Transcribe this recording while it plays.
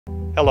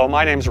Hello,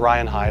 my name's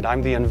Ryan Hyde.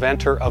 I'm the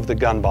inventor of the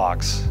gun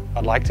box.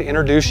 I'd like to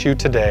introduce you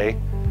today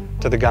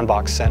to the gun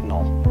box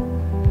Sentinel.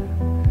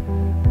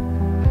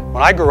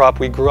 When I grew up,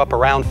 we grew up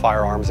around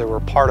firearms. They were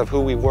part of who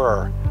we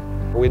were.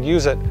 We'd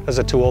use it as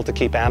a tool to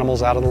keep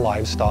animals out of the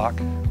livestock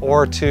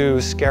or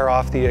to scare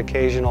off the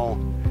occasional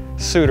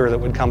suitor that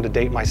would come to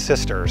date my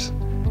sisters.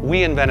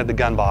 We invented the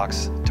gun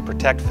box to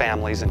protect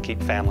families and keep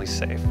families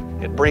safe.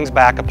 It brings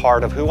back a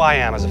part of who I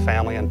am as a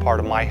family and part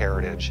of my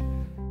heritage.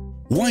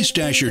 Why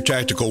stash your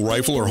tactical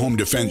rifle or home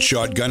defense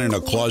shotgun in a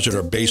closet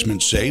or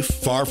basement safe,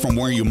 far from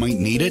where you might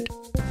need it?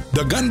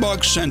 The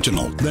Gunbox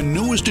Sentinel, the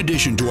newest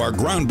addition to our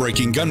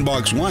groundbreaking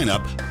gunbox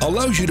lineup,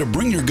 allows you to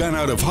bring your gun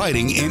out of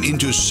hiding and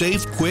into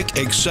safe, quick,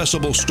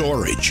 accessible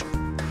storage.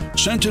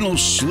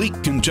 Sentinel's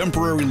sleek,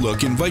 contemporary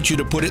look invites you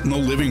to put it in the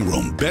living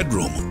room,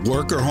 bedroom,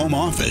 work or home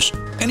office,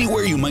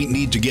 anywhere you might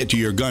need to get to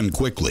your gun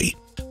quickly.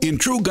 In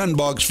true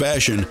gunbox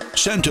fashion,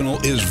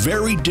 Sentinel is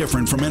very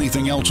different from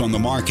anything else on the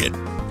market.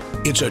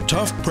 It's a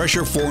tough,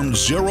 pressure-formed,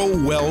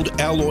 zero-weld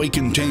alloy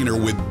container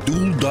with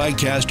dual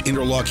die-cast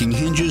interlocking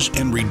hinges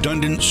and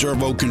redundant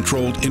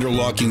servo-controlled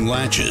interlocking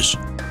latches.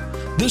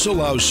 This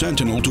allows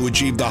Sentinel to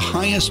achieve the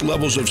highest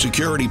levels of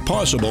security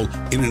possible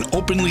in an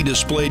openly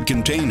displayed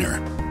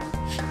container.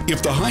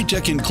 If the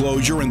high-tech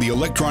enclosure and the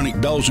electronic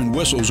bells and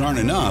whistles aren't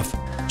enough,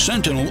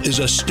 Sentinel is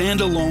a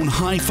standalone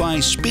hi-fi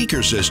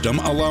speaker system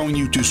allowing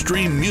you to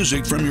stream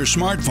music from your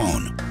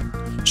smartphone.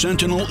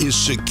 Sentinel is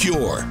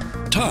secure,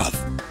 tough,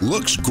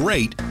 looks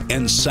great,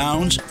 and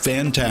sounds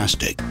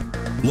fantastic.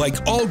 Like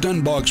all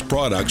gunbox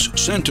products,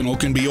 Sentinel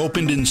can be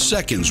opened in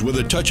seconds with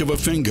a touch of a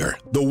finger,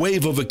 the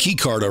wave of a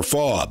keycard or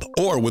fob,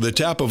 or with a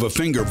tap of a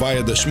finger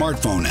via the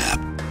smartphone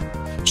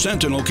app.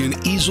 Sentinel can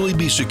easily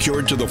be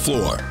secured to the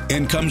floor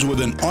and comes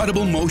with an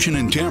audible motion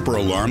and tamper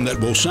alarm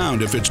that will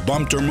sound if it's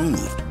bumped or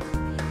moved.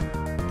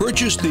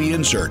 Purchase the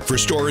insert for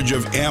storage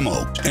of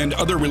ammo and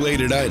other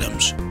related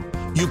items.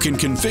 You can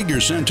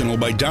configure Sentinel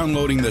by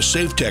downloading the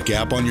SafeTech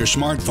app on your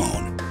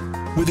smartphone.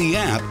 With the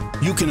app,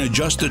 you can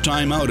adjust the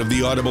timeout of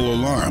the audible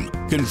alarm,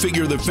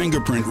 configure the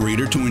fingerprint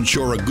reader to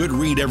ensure a good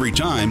read every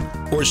time,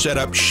 or set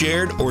up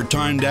shared or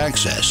timed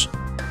access.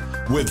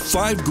 With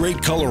 5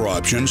 great color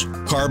options,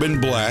 carbon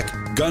black,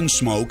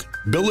 gunsmoke,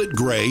 billet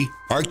gray,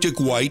 arctic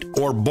white,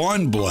 or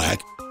bond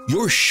black,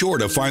 you're sure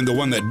to find the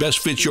one that best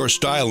fits your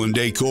style and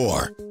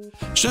decor.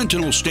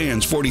 Sentinel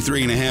stands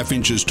 43.5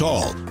 inches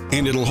tall,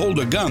 and it'll hold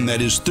a gun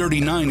that is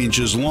 39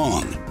 inches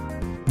long.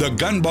 The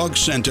Gunbox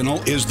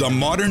Sentinel is the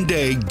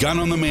modern-day gun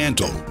on the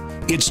mantle.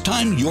 It's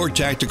time your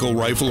tactical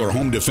rifle or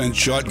home defense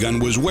shotgun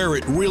was where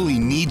it really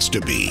needs to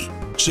be.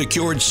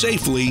 Secured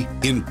safely,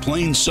 in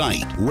plain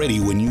sight, ready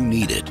when you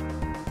need it.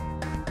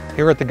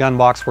 Here at the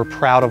Gunbox, we're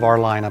proud of our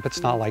lineup.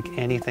 It's not like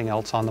anything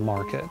else on the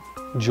market.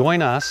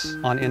 Join us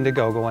on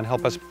Indiegogo and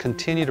help us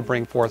continue to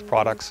bring forth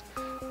products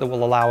that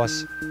will allow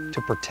us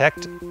to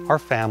protect our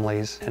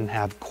families and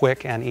have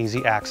quick and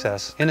easy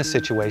access in a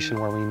situation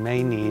where we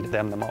may need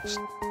them the most.